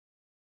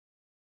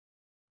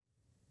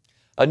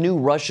A new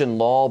Russian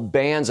law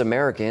bans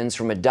Americans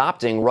from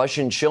adopting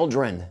Russian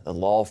children. The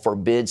law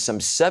forbids some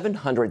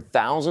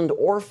 700,000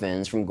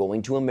 orphans from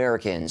going to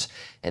Americans,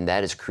 and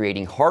that is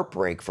creating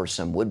heartbreak for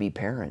some would-be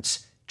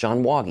parents.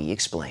 John Waggy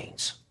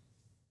explains.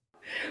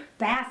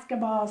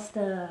 Basketball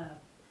stuff,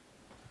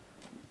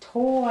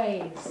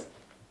 toys.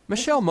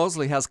 Michelle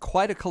Mosley has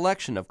quite a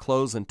collection of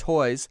clothes and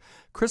toys.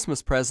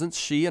 Christmas presents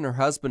she and her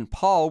husband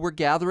Paul were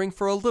gathering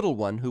for a little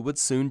one who would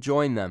soon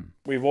join them.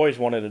 We've always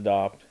wanted to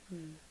adopt.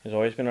 It's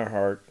always been our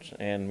hearts,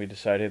 and we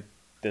decided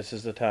this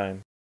is the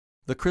time.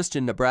 The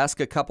Christian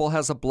Nebraska couple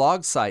has a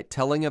blog site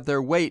telling of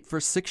their wait for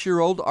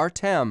 6-year-old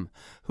Artem,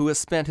 who has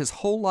spent his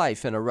whole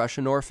life in a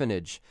Russian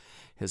orphanage.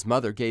 His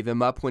mother gave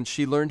him up when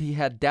she learned he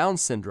had Down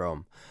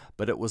syndrome,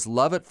 but it was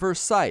love at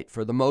first sight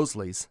for the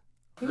Mosleys.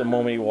 The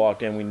moment he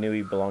walked in, we knew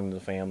he belonged to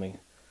the family.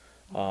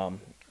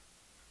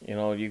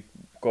 You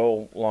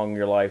go along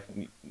your life,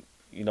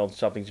 you know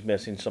something's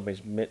missing,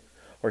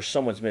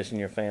 someone's missing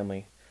your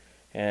family.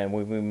 And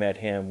when we met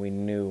him, we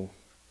knew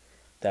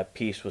that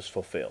piece was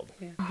fulfilled.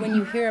 Yeah. When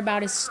you hear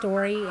about his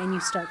story and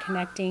you start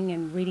connecting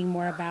and reading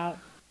more about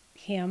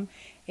him,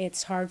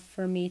 it's hard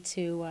for me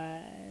to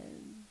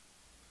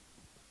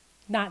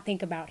not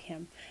think about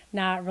him,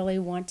 not really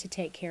want to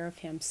take care of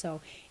him.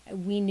 So I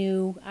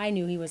knew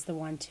he was the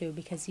one too,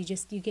 because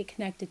you get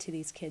connected to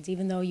these kids.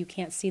 Even though you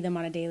can't see them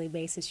on a daily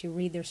basis, you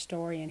read their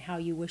story and how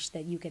you wish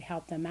that you could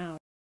help them out.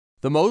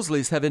 The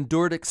Mosleys have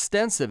endured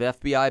extensive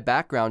FBI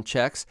background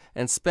checks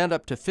and spent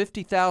up to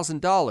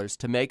 $50,000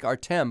 to make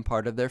Artem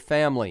part of their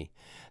family.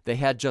 They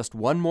had just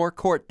one more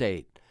court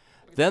date.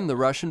 Then the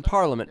Russian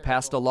parliament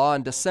passed a law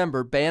in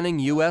December banning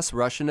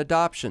U.S.-Russian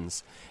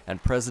adoptions,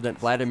 and President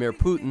Vladimir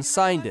Putin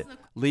signed it,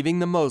 leaving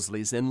the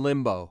Mosleys in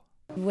limbo.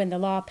 When the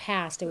law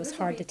passed, it was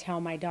hard to tell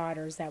my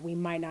daughters that we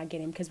might not get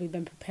him because we've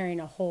been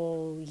preparing a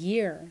whole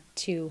year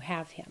to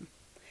have him.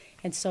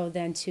 And so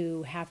then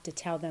to have to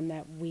tell them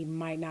that we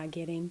might not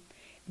get him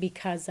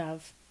because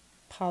of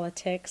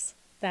politics,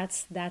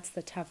 that's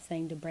the tough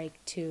thing to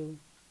break to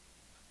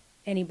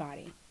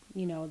anybody.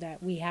 You know,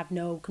 that we have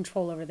no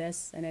control over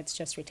this and it's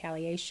just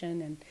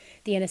retaliation and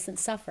the innocent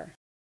suffer.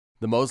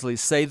 The Mosleys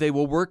say they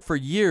will work for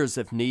years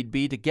if need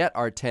be to get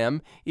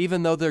Artem,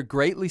 even though they're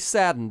greatly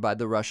saddened by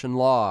the Russian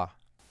law.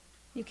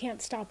 You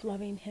can't stop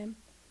loving him.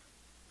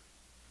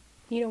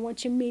 You know,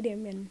 once you meet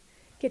him and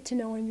get to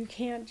know him, you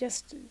can't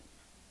just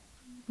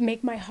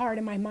make my heart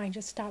and my mind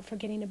just stop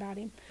forgetting about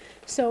him.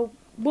 So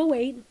we'll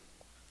wait.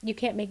 You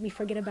can't make me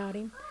forget about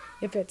him.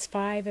 If it's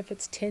 5, if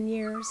it's 10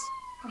 years,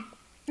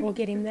 we'll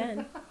get him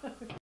then.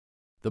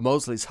 The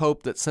Mosleys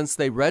hope that since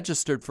they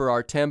registered for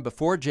Artem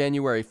before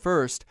January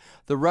 1st,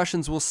 the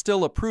Russians will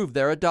still approve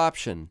their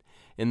adoption.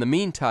 In the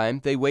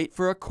meantime, they wait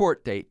for a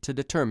court date to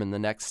determine the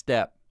next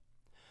step.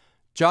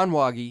 John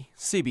Waggy,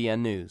 CBN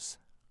News.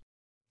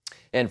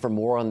 And for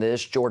more on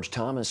this, George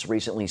Thomas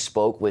recently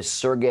spoke with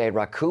Sergey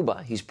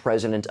Rakhuba. He's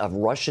president of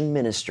Russian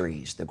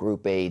Ministries. The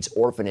group aids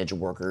orphanage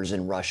workers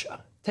in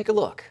Russia. Take a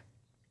look.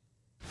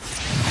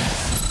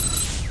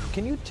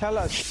 Can you tell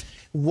us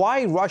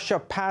why Russia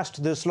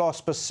passed this law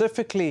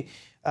specifically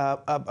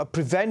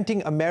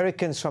preventing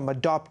Americans from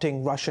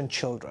adopting Russian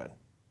children?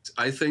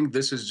 I think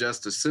this is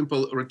just a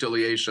simple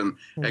retaliation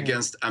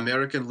against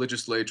American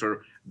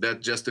legislature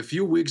that just a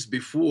few weeks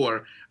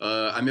before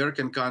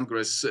American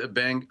Congress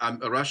banned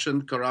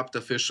Russian corrupt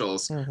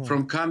officials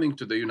from coming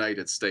to the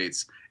United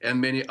States.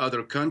 And many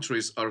other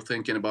countries are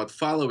thinking about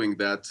following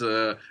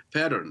that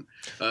pattern.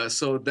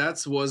 So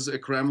that was a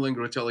Kremlin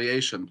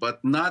retaliation,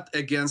 but not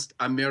against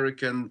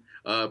American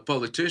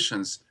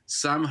politicians.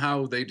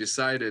 Somehow they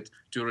decided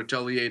to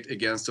retaliate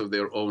against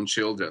their own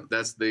children.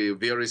 That's the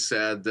very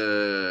sad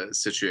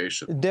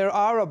situation. There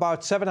are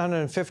about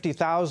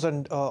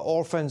 750,000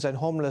 orphans and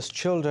homeless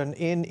children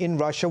in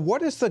Russia.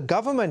 What is the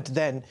government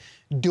then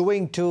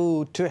doing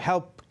to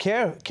help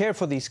care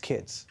for these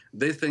kids?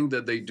 They think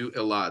that they do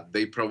a lot.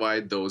 They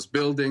provide those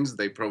buildings,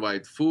 they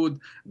provide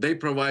food, they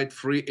provide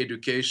free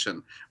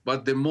education.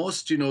 But the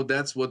most,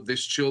 that's what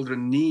these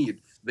children need.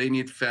 They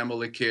need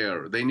family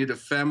care. They need a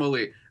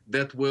family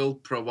that will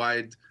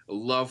provide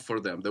love for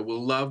them, that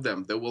will love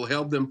them, that will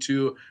help them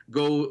to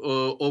go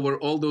over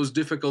all those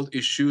difficult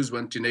issues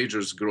when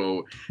teenagers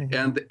grow.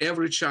 And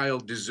every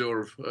child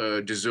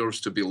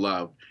deserves to be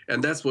loved.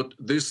 And that's what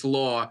this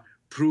law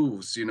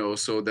proves,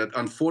 so that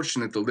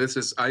unfortunately this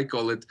is, I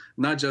call it,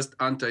 not just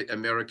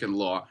anti-American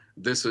law,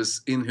 this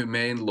is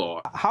inhumane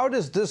law. How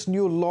does this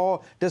new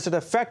law, does it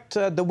affect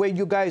the way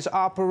you guys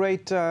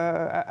operate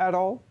at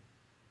all?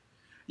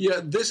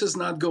 Yeah, this is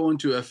not going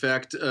to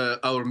affect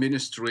our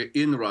ministry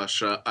in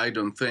Russia, I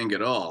don't think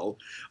at all.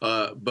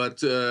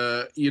 But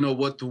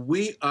what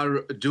we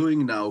are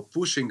doing now,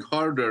 pushing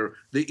harder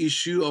the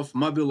issue of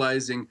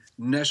mobilizing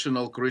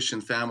national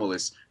Christian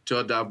families to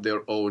adopt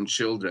their own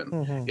children.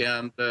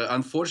 And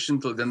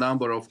unfortunately, the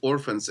number of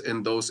orphans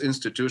in those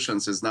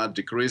institutions is not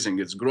decreasing,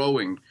 it's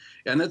growing.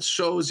 And it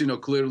shows,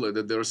 clearly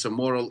that there are some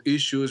moral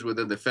issues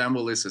within the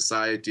family,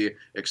 society,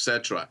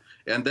 etc.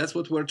 And that's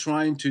what we're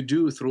trying to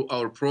do through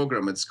our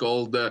program. It's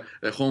called A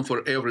Home for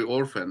Every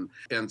Orphan.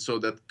 And so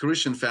that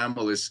Christian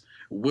families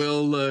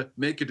will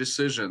make a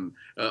decision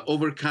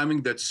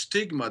overcoming that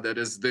stigma that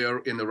is there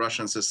in the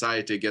Russian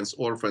society against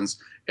orphans,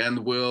 and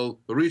will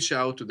reach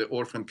out to the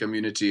orphan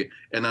community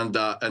and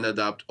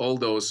adopt all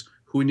those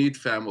who need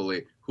family,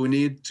 who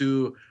need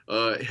to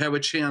have a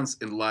chance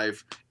in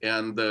life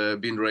and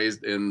being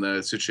raised in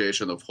a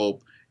situation of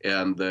hope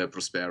and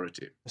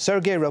prosperity.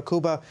 Sergey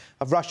Rakhuba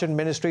of Russian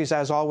Ministries,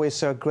 as always,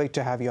 sir, great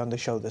to have you on the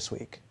show this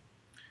week.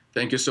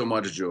 Thank you so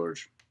much,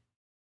 George.